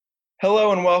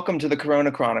Hello and welcome to the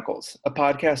Corona Chronicles, a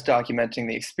podcast documenting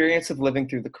the experience of living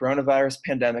through the coronavirus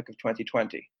pandemic of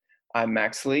 2020. I'm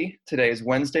Max Lee. Today is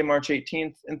Wednesday, March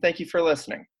 18th, and thank you for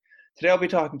listening. Today I'll be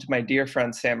talking to my dear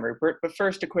friend Sam Rupert, but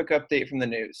first a quick update from the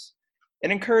news. In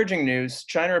encouraging news,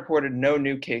 China reported no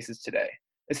new cases today,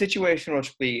 a situation which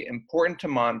will be important to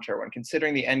monitor when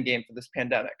considering the endgame for this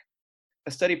pandemic.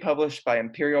 A study published by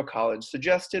Imperial College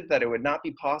suggested that it would not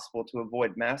be possible to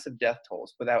avoid massive death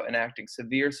tolls without enacting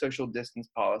severe social distance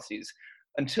policies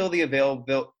until the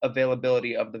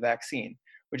availability of the vaccine,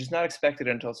 which is not expected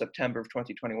until September of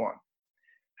 2021.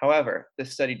 However,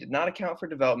 this study did not account for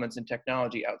developments in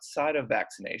technology outside of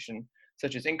vaccination,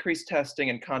 such as increased testing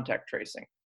and contact tracing.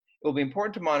 It will be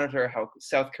important to monitor how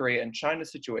South Korea and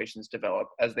China's situations develop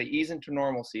as they ease into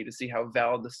normalcy to see how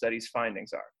valid the study's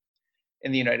findings are.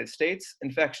 In the United States,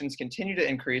 infections continue to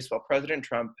increase while President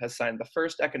Trump has signed the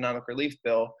first economic relief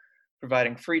bill,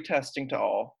 providing free testing to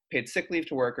all, paid sick leave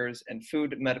to workers, and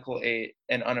food, medical aid,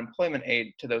 and unemployment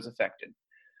aid to those affected.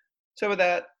 So with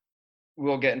that,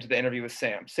 we'll get into the interview with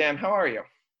Sam. Sam, how are you?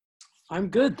 I'm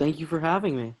good. Thank you for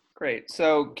having me. Great.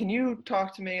 So can you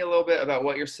talk to me a little bit about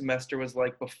what your semester was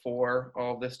like before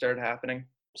all of this started happening?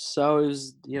 So it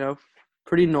was,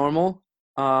 pretty normal.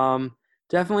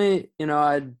 Definitely,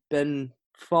 I'd been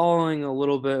following a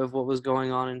little bit of what was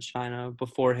going on in China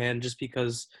beforehand just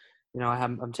because,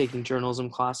 I'm taking journalism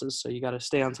classes, so you got to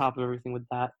stay on top of everything with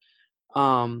that.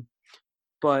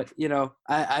 But,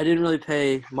 I didn't really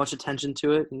pay much attention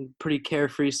to it. Pretty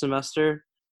carefree semester.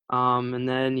 And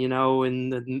then, in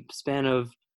the span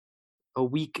of a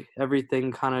week,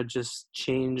 everything kind of just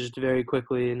changed very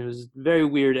quickly, and it was a very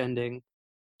weird ending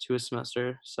to a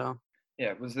semester. So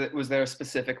Yeah, was there a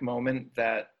specific moment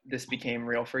that this became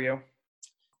real for you?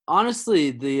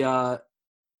 honestly, the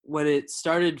when it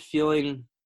started feeling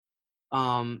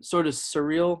sort of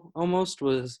surreal almost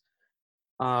was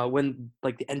when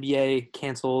like the NBA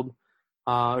canceled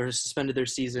or suspended their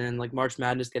season, like March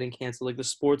Madness getting canceled, like the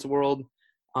sports world,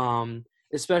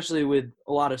 especially with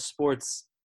a lot of sports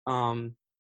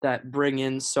that bring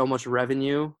in so much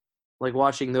revenue, like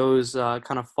watching those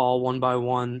kind of fall one by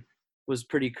one was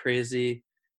pretty crazy.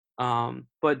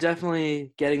 But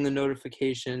definitely getting the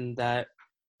notification that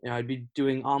I'd be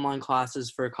doing online classes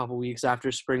for a couple weeks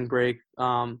after spring break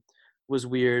was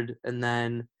weird. And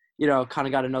then kind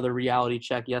of got another reality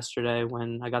check yesterday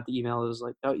when I got the email. It was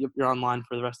like, oh, you're online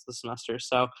for the rest of the semester.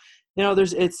 So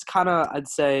it's kind of, I'd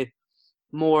say,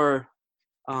 more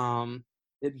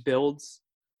it builds.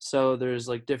 So there's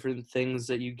like different things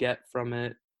that you get from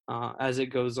it as it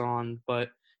goes on, but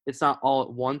it's not all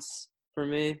at once for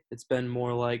me. It's been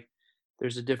more like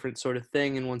there's a different sort of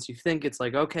thing, and once you think it's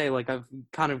like, okay, like I've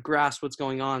kind of grasped what's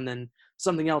going on, then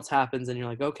something else happens and you're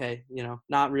like, okay,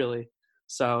 not really.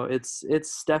 So it's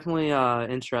definitely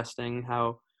interesting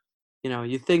how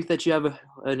you think that you have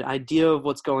an idea of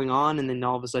what's going on, and then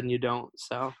all of a sudden you don't.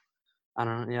 So I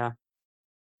don't know. Yeah.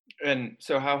 And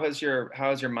so how has your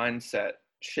mindset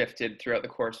shifted throughout the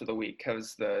course of the week?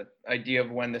 Has the idea of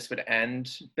when this would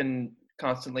end been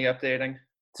constantly updating?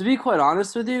 To be quite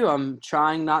honest with you, I'm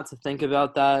trying not to think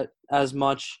about that as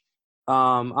much.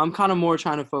 I'm kind of more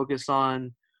trying to focus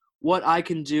on what I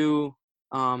can do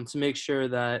to make sure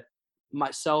that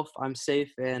I'm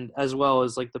safe, and as well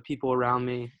as like the people around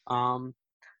me.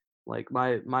 Like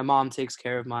my mom takes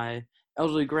care of my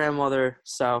elderly grandmother,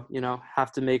 so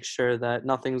have to make sure that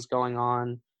nothing's going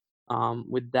on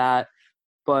with that.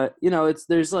 But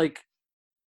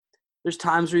there's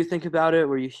times where you think about it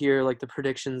where you hear like the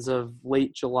predictions of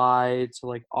late July to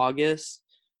like August,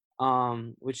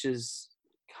 which is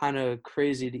kind of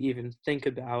crazy to even think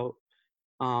about.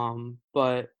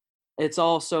 But it's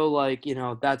also like,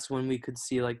 that's when we could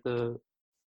see like the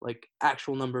like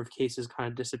actual number of cases kind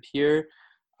of disappear,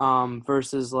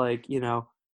 versus like,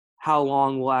 how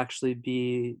long we'll actually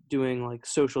be doing like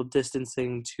social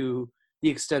distancing to the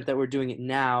extent that we're doing it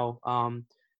now,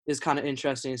 is kind of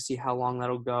interesting to see how long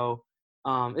that'll go.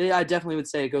 I definitely would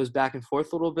say it goes back and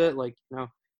forth a little bit, like,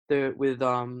 with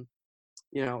a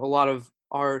lot of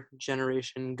our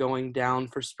generation going down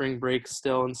for spring break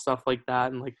still and stuff like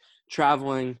that, and like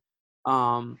traveling.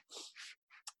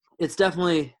 It's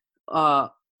definitely a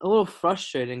little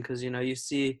frustrating because you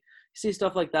see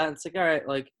stuff like that, and it's like, all right,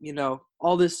 like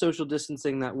all this social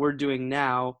distancing that we're doing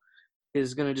now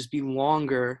is going to just be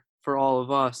longer for all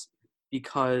of us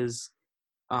because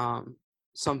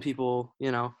some people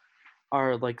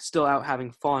are like still out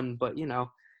having fun, but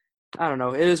I don't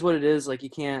know, it is what it is. Like,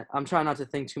 I'm trying not to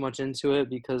think too much into it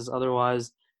because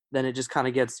otherwise then it just kind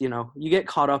of gets, you get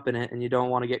caught up in it and you don't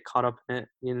want to get caught up in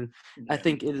it. I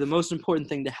think the most important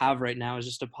thing to have right now is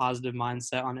just a positive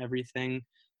mindset on everything,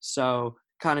 So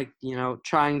kind of,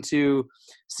 trying to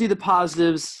see the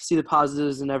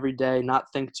positives in every day, not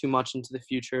think too much into the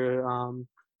future,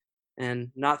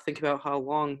 and not think about how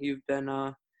long you've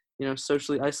been,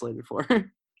 socially isolated for.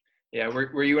 Yeah,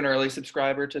 were you an early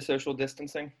subscriber to social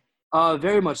distancing?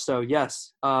 Very much so,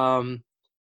 yes. I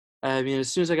mean,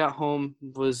 as soon as I got home,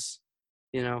 was,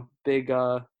 big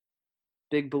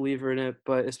believer in it,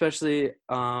 but especially,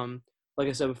 like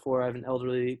I said before, I have an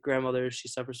elderly grandmother. She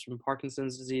suffers from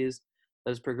Parkinson's disease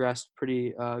that has progressed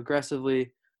pretty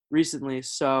aggressively recently.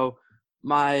 So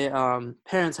my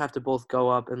parents have to both go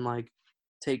up and like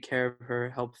take care of her,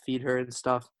 help feed her and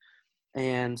stuff.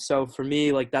 And so for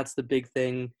me, like that's the big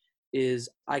thing is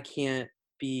I can't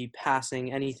be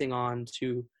passing anything on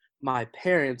to my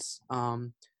parents,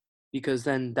 because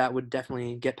then that would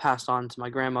definitely get passed on to my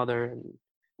grandmother, and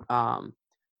um,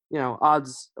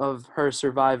 odds of her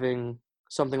surviving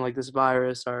something like this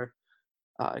virus are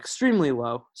extremely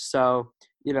low. So,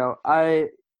 I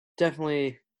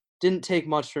definitely didn't take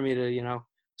much for me to,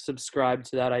 subscribe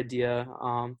to that idea.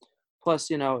 Plus,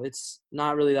 it's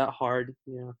not really that hard.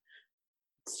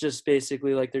 It's just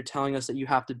basically like they're telling us that you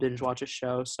have to binge watch a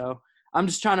show. So I'm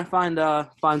just trying to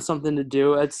find something to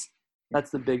do.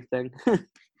 That's the big thing.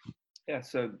 Yeah,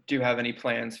 so do you have any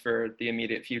plans for the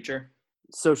immediate future?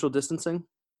 Social distancing.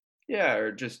 Yeah,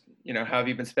 or just, how have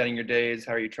you been spending your days?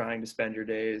 How are you trying to spend your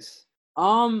days?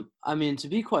 I mean, to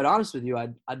be quite honest with you,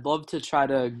 I'd love to try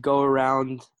to go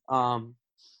around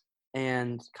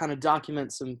and kind of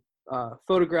document some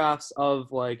photographs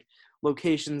of like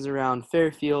locations around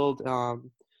Fairfield,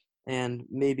 and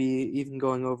maybe even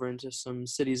going over into some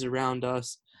cities around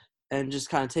us, and just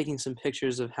kind of taking some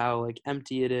pictures of how like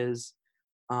empty it is.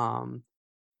 Um,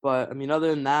 but I mean,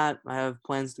 other than that, I have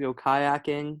plans to go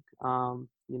kayaking.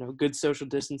 Good social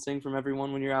distancing from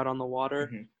everyone when you're out on the water.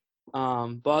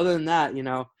 Mhm. But other than that,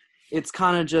 it's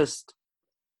kind of just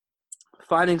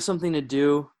finding something to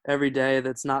do every day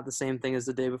that's not the same thing as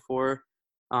the day before.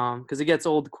 Because it gets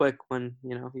old quick when,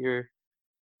 you're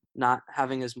not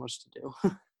having as much to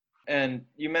do. And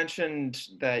you mentioned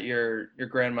that your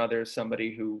grandmother is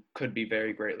somebody who could be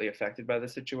very greatly affected by the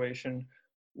situation.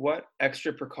 What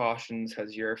extra precautions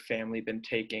has your family been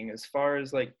taking as far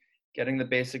as like getting the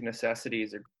basic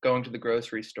necessities or going to the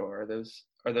grocery store?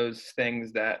 Are those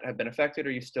things that have been affected, or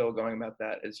are you still going about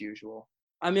that as usual?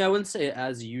 I mean, I wouldn't say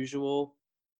as usual.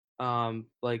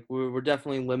 Like we're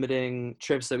definitely limiting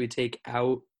trips that we take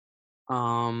out.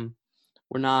 Um,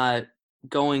 we're not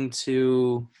going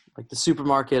to like the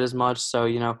supermarket as much. So,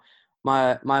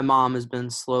 my mom has been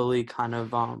slowly kind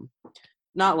of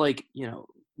not like,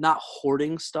 not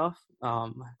hoarding stuff. I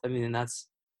mean,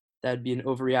 that'd be an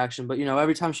overreaction, but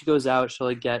every time she goes out, she'll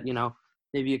like get,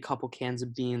 maybe a couple cans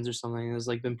of beans or something. And has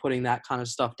like been putting that kind of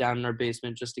stuff down in our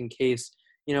basement just in case,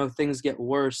 things get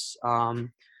worse,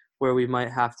 where we might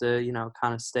have to,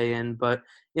 kind of stay in. But,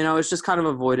 it's just kind of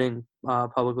avoiding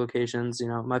public locations.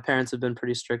 My parents have been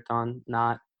pretty strict on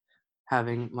not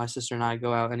having my sister and I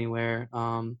go out anywhere.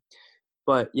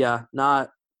 But yeah,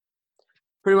 not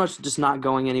pretty much just not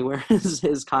going anywhere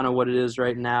is kind of what it is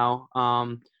right now.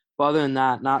 But other than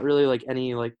that, not really like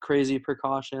any like crazy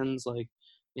precautions. Like,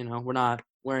 we're not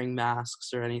wearing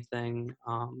masks or anything.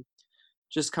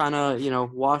 Just kind of,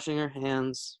 washing your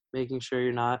hands, making sure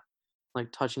you're not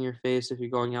like touching your face if you're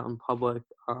going out in public.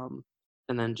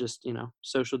 And then just,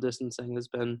 social distancing has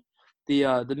been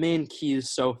the main keys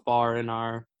so far in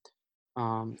our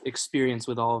experience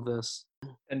with all of this.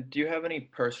 And do you have any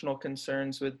personal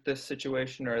concerns with this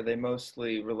situation, or are they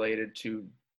mostly related to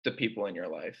the people in your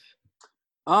life?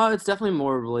 It's definitely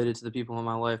more related to the people in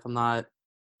my life. I'm not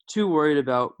too worried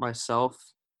about myself.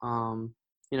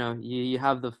 You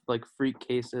have the like freak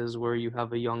cases where you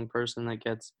have a young person that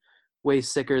gets way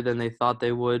sicker than they thought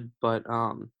they would. But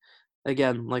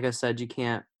again, like I said, you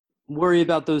can't worry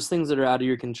about those things that are out of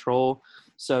your control.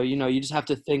 So, you just have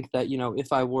to think that,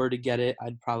 if I were to get it,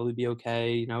 I'd probably be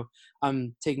okay.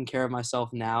 I'm taking care of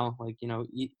myself now, like,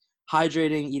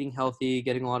 hydrating, eating healthy,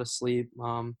 getting a lot of sleep,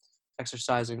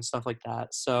 exercising, stuff like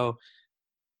that. So,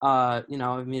 I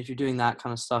mean, if you're doing that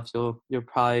kind of stuff, you're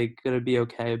probably gonna be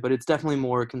okay. But it's definitely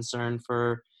more a concern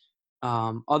for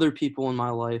other people in my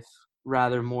life,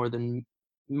 rather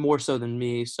more so than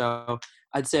me. So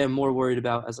I'd say I'm more worried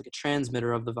about as like a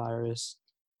transmitter of the virus,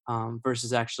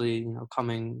 versus actually,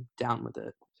 coming down with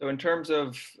it. So, in terms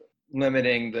of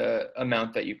limiting the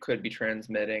amount that you could be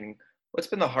transmitting, what's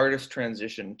been the hardest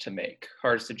transition to make,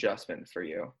 hardest adjustment for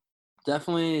you?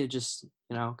 Definitely just,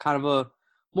 kind of a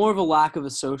more of a lack of a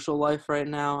social life right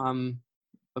now. I'm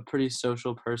a pretty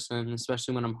social person,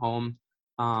 especially when I'm home.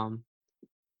 Um,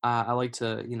 I like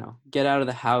to, get out of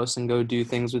the house and go do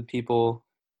things with people.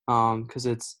 because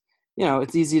it's,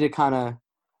 it's easy to kind of,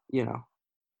 you know,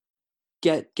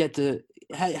 get to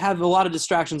have a lot of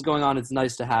distractions going on. It's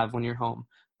nice to have when you're home.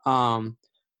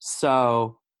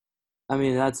 So I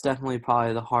mean, that's definitely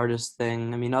probably the hardest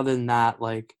thing. I mean, other than that,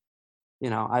 like,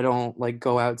 I don't like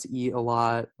go out to eat a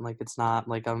lot. Like, it's not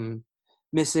like I'm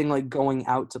missing like going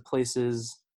out to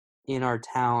places in our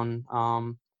town.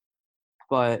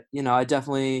 But I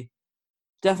definitely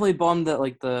bummed that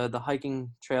like the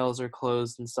hiking trails are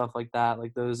closed and stuff like that.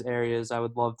 Like those areas I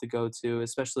would love to go to,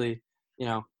 especially,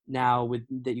 now with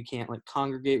that you can't like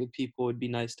congregate with people. It'd be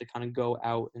nice to kind of go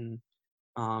out and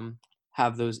um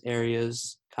have those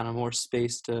areas kind of more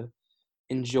space to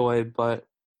enjoy, but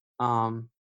um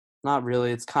not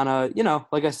really. It's kind of,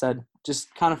 like I said,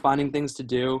 just kind of finding things to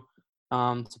do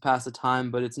to pass the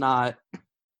time, but it's not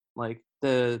like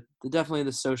the definitely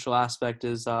the social aspect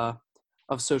is of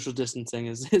social distancing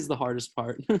is is the hardest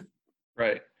part.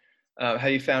 Right.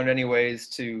 Have you found any ways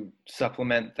to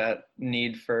supplement that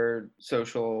need for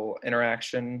social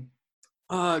interaction?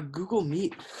 Google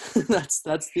Meet. That's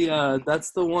the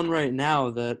one right now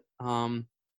that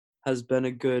has been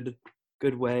a good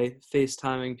way.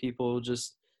 FaceTiming people,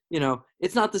 just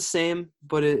it's not the same,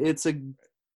 but it's a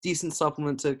decent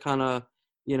supplement to kind of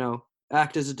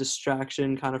act as a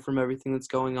distraction kind of from everything that's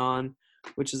going on,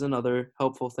 which is another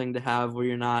helpful thing to have where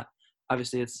you're not,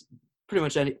 obviously it's pretty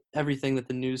much everything that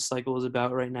the news cycle is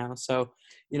about right now. So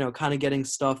kind of getting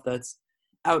stuff that's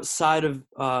outside of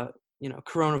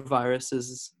coronavirus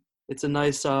is, it's a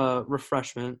nice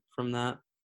refreshment from that.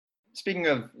 Speaking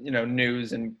of,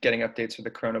 news and getting updates for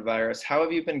the coronavirus, how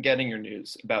have you been getting your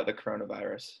news about the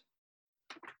coronavirus?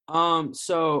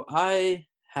 So uh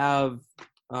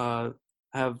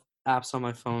have apps on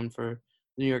my phone for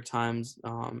the New York Times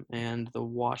and the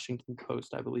Washington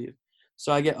Post, I believe.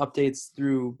 So I get updates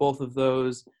through both of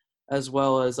those, as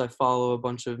well as I follow a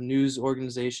bunch of news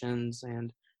organizations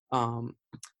and um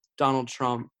Donald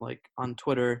Trump like on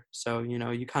Twitter. So,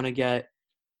 you kind of get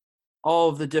all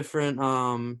of the different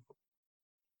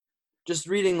just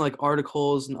reading like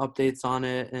articles and updates on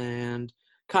it, and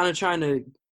kind of trying to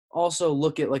also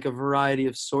look at like a variety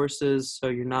of sources, so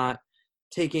you're not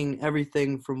taking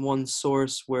everything from one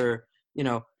source where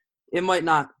it might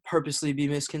not purposely be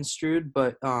misconstrued,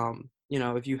 but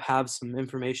if you have some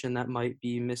information that might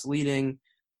be misleading,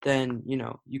 then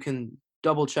you can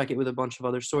double check it with a bunch of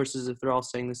other sources. If they're all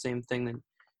saying the same thing, then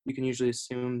you can usually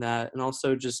assume that. And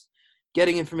also just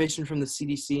getting information from the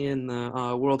CDC and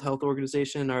the World Health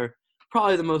Organization are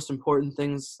probably the most important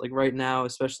things like right now,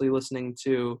 especially listening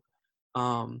to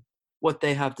um, what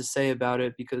they have to say about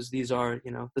it, because these are,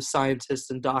 the scientists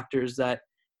and doctors that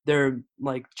their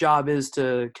like job is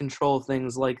to control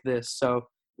things like this. So,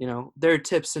 their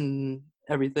tips and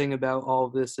everything about all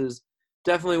of this is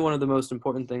definitely one of the most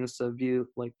important things to be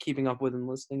like keeping up with and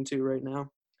listening to right now.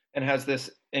 And has this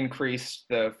increased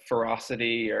the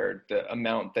ferocity or the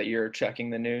amount that you're checking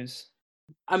the news?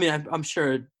 I mean, I'm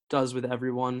sure it does with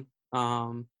everyone.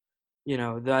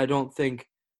 That I don't think, I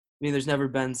mean, there's never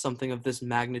been something of this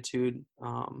magnitude,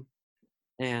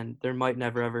 and there might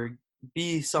never ever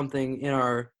be something in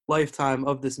our lifetime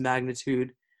of this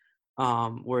magnitude,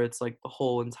 where it's like the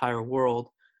whole entire world.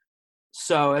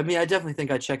 So, I mean, I definitely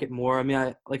think I check it more. I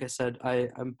mean, like I said,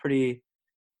 I'm pretty,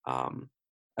 um,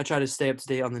 I try to stay up to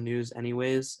date on the news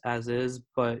anyways, as is,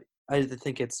 but I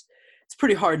think it's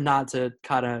pretty hard not to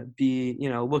kind of be,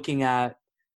 looking at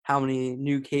how many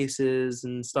new cases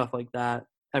and stuff like that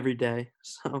every day.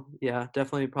 So, yeah,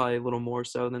 definitely probably a little more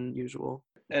so than usual.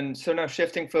 And so now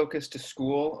shifting focus to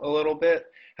school a little bit,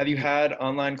 have you had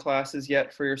online classes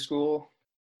yet for your school?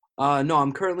 No,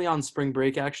 I'm currently on spring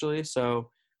break actually. So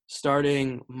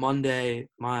starting Monday,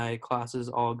 my classes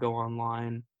all go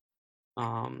online.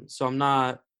 So I'm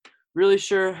not really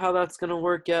sure how that's gonna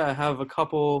work yet. I have a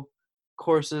couple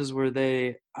courses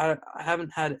where I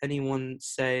haven't had anyone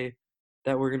say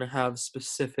that we're gonna have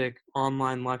specific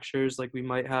online lectures. Like we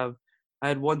might have, I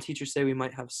had one teacher say we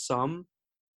might have some,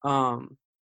 um,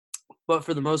 but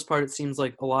for the most part, it seems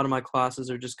like a lot of my classes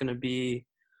are just gonna be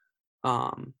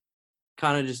um,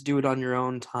 kind of just do it on your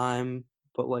own time,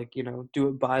 but like do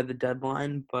it by the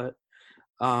deadline. But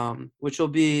which will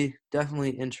be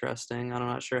definitely interesting. I'm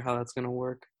not sure how that's gonna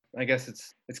work. I guess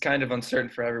it's kind of uncertain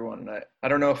for everyone, and I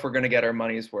don't know if we're going to get our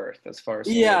money's worth as far as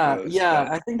school Yeah, goes, yeah.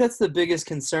 but I think that's the biggest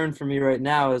concern for me right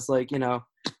now is like,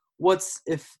 what's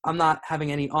if I'm not having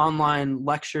any online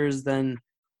lectures, then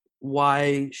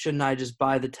why shouldn't I just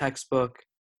buy the textbook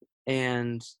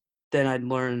and then I'd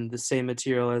learn the same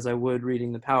material as I would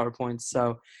reading the PowerPoints.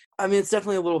 So, I mean, it's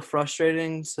definitely a little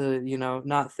frustrating to,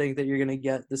 not think that you're going to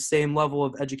get the same level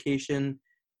of education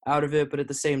out of it, but at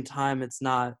the same time, it's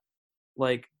not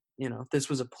like, this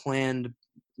was a planned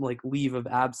like leave of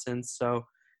absence. So,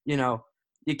 you know,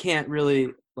 you can't really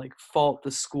like fault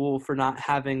the school for not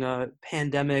having a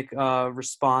pandemic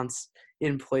response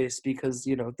in place because,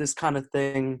 this kind of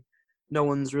thing, no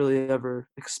one's really ever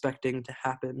expecting to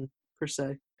happen per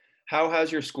se. How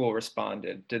has your school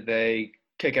responded? Did they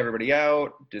kick everybody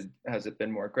out? Has it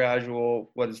been more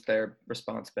gradual? What has their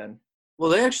response been? Well,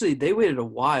 they waited a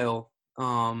while,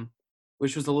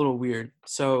 which was a little weird.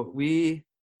 So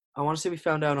I want to say we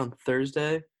found out on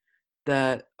Thursday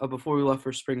that before we left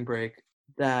for spring break,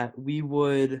 that we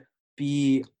would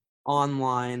be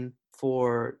online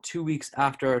for 2 weeks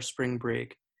after our spring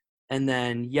break. And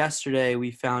then yesterday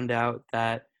we found out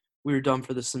that we were done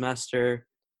for the semester.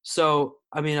 So,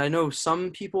 I mean, I know some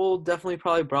people definitely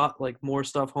probably brought like more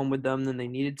stuff home with them than they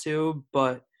needed to,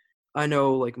 but I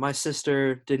know like my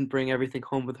sister didn't bring everything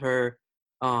home with her.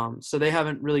 So they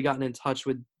haven't really gotten in touch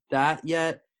with that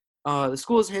yet. The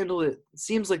school has handled it.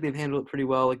 Seems like they've handled it pretty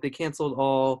well. Like they canceled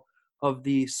all of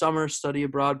the summer study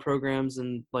abroad programs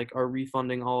and like are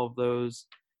refunding all of those.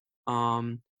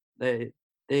 Um,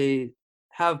 they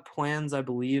have plans, I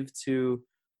believe, to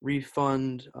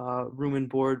refund room and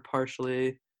board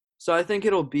partially. So I think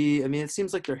it'll be. I mean, it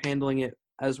seems like they're handling it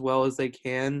as well as they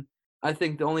can. I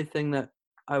think the only thing that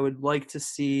I would like to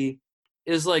see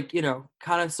is like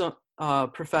kind of some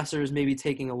professors maybe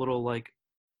taking a little like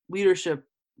leadership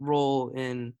role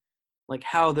in like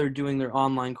how they're doing their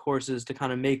online courses to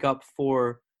kind of make up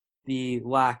for the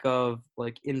lack of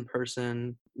like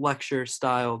in-person lecture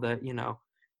style that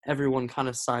everyone kind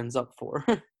of signs up for.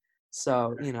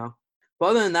 So but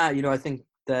other than that, I think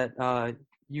that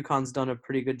UConn's done a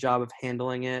pretty good job of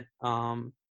handling it,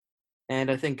 and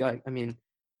I think I mean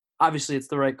obviously it's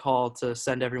the right call to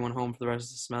send everyone home for the rest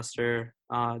of the semester.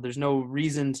 There's no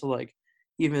reason to like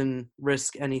even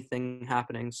risk anything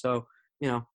happening. So,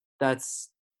 that's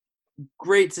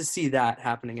great to see that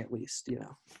happening at least.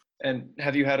 And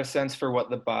have you had a sense for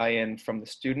what the buy-in from the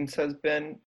students has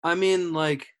been? I mean,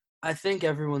 like, I think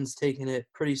everyone's taken it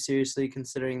pretty seriously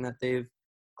considering that they've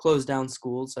closed down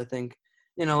schools. I think,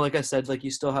 like I said, like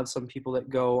you still have some people that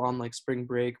go on like spring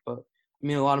break, but I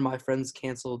mean, a lot of my friends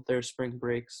canceled their spring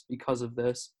breaks because of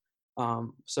this.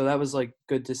 So that was like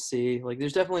good to see. Like,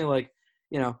 there's definitely like,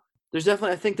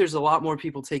 I think there's a lot more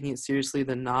people taking it seriously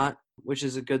than not, which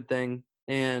is a good thing.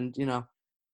 And,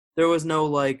 there was no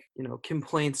like,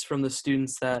 complaints from the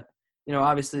students that,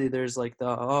 obviously there's like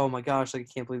oh my gosh, like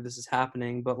I can't believe this is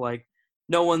happening, but like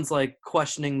no one's like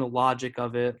questioning the logic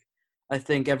of it. I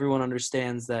think everyone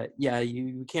understands that, yeah,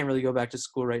 you can't really go back to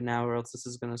school right now or else this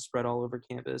is going to spread all over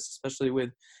campus, especially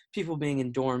with people being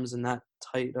in dorms and that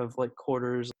tight of like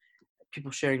quarters,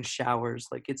 people sharing showers.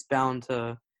 Like it's bound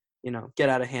to, get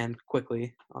out of hand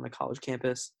quickly on a college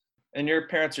campus. And your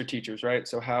parents are teachers, right?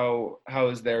 So how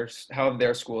have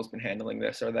their schools been handling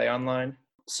this? Are they online?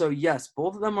 So yes,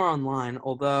 both of them are online,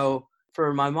 although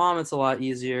for my mom it's a lot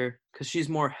easier because she's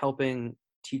more helping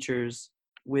teachers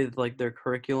with like their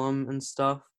curriculum and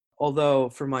stuff. Although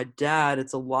for my dad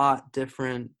it's a lot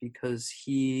different because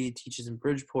he teaches in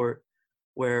Bridgeport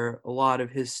where a lot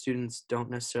of his students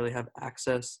don't necessarily have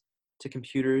access to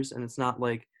computers, and it's not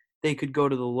like they could go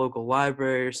to the local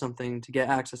library or something to get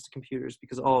access to computers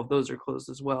because all of those are closed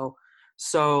as well.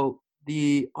 So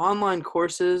the online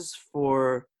courses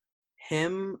for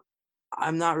him,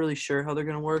 I'm not really sure how they're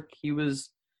going to work. He was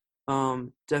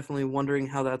definitely wondering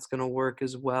how that's going to work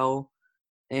as well.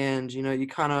 And, you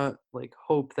kind of like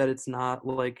hope that it's not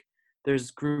like there's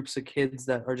groups of kids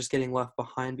that are just getting left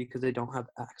behind because they don't have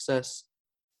access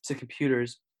to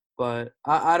computers. But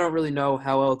I don't really know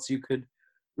how else you could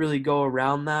really go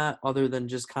around that other than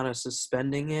just kind of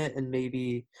suspending it and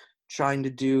maybe trying to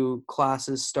do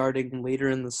classes starting later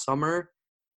in the summer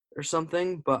or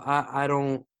something. But I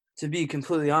don't, to be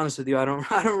completely honest with you, I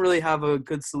don't really have a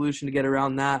good solution to get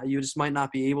around that. You just might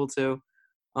not be able to.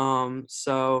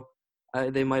 So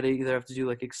they might either have to do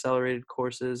like accelerated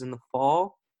courses in the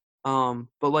fall.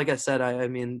 But like I said, I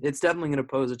mean, it's definitely going to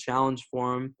pose a challenge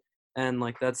for them. And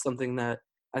like, that's something that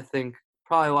I think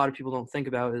probably a lot of people don't think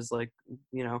about is like,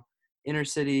 inner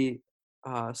city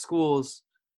schools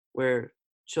where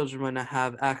children might not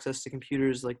have access to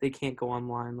computers. Like they can't go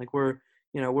online. Like we're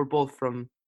both from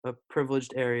a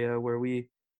privileged area where we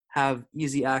have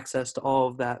easy access to all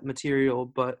of that material,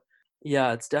 but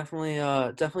yeah, it's definitely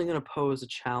going to pose a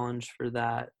challenge for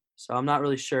that. So I'm not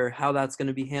really sure how that's going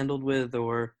to be handled with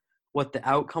or what the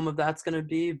outcome of that's going to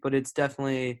be, but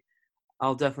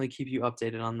I'll definitely keep you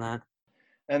updated on that.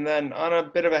 And then on a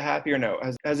bit of a happier note,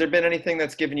 has there been anything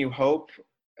that's given you hope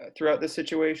throughout this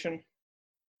situation?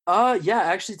 Yeah,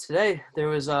 actually today there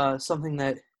was something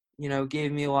that,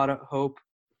 gave me a lot of hope.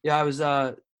 Yeah, I was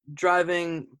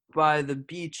driving by the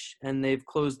beach and they've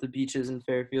closed the beaches in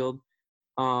Fairfield.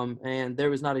 And there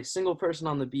was not a single person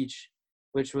on the beach,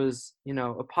 which was,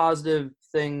 a positive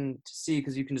thing to see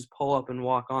because you can just pull up and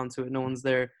walk onto it. No one's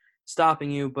there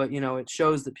stopping you, but it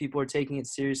shows that people are taking it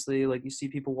seriously. Like, you see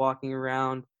people walking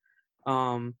around,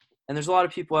 and there's a lot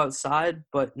of people outside,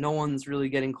 but no one's really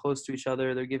getting close to each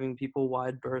other. They're giving people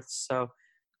wide berths. So,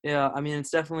 yeah, I mean, it's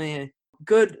definitely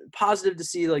good, positive to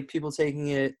see like people taking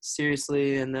it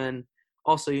seriously. And then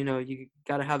also, you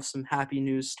got to have some happy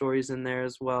news stories in there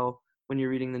as well when you're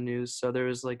reading the news. So there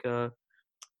was like an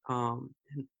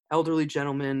elderly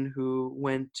gentleman who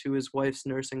went to his wife's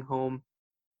nursing home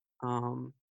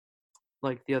um,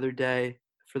 like the other day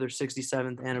for their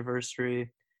 67th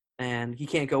anniversary, and he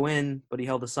can't go in, but he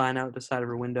held a sign out the side of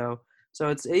her window. So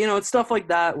it's stuff like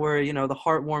that where the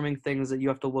heartwarming things that you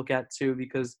have to look at too,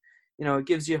 because it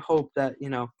gives you hope that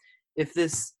if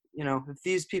if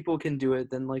these people can do it,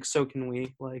 then like so can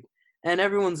we, like, and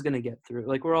everyone's gonna get through it.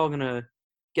 Like, we're all gonna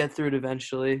get through it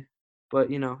eventually, but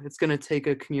it's gonna take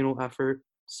a communal effort.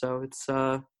 So it's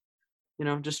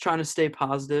just trying to stay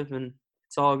positive, and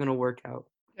it's all gonna work out.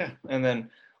 Yeah. And then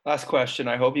last question.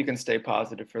 I hope you can stay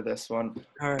positive for this one.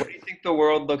 All What right. do you think the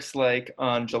world looks like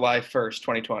on July 1st,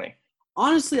 2020?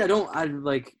 Honestly, I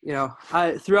like,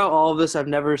 I throughout all of this, I've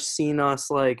never seen us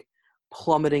like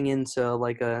plummeting into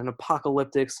like an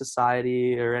apocalyptic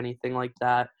society or anything like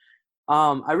that.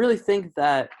 I really think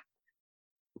that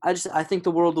I think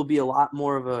the world will be a lot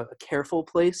more of a careful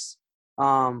place,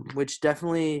 which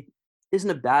definitely isn't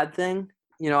a bad thing.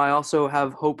 I also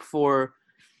have hope for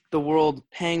the world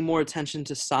paying more attention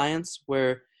to science,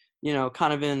 where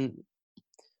kind of in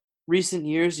recent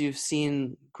years you've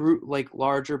seen group like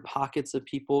larger pockets of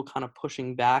people kind of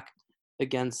pushing back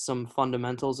against some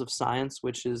fundamentals of science,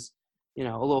 which is a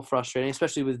little frustrating,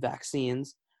 especially with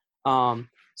vaccines.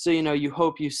 So you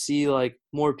hope you see like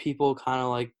more people kind of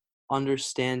like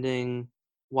understanding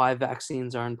why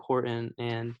vaccines are important.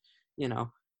 And you know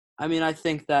I mean, I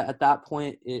think that at that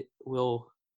point it will,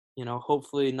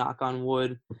 hopefully, knock on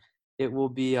wood, it will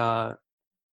be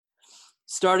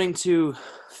starting to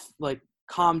like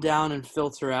calm down and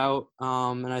filter out.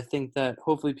 And I think that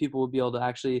hopefully people will be able to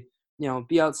actually,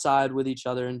 be outside with each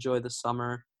other, enjoy the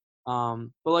summer. But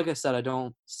like I said, I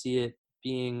don't see it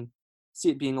being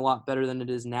a lot better than it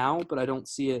is now, but I don't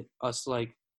see it us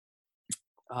like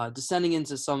descending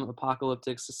into some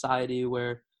apocalyptic society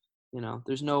where,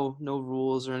 there's no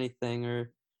rules or anything,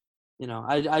 or,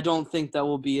 I don't think that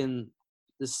we'll be in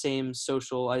the same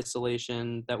social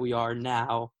isolation that we are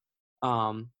now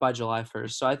by July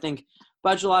 1st. So I think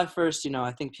by July 1st,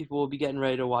 I think people will be getting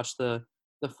ready to watch the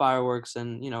fireworks,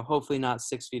 and hopefully not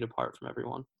 6 feet apart from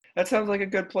everyone. That sounds like a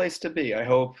good place to be. I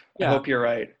Yeah, hope you're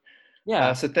right.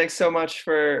 yeah, So thanks so much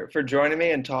for joining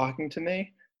me and talking to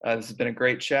me. This has been a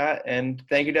great chat, and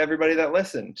thank you to everybody that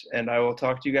listened. And I will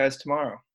talk to you guys tomorrow.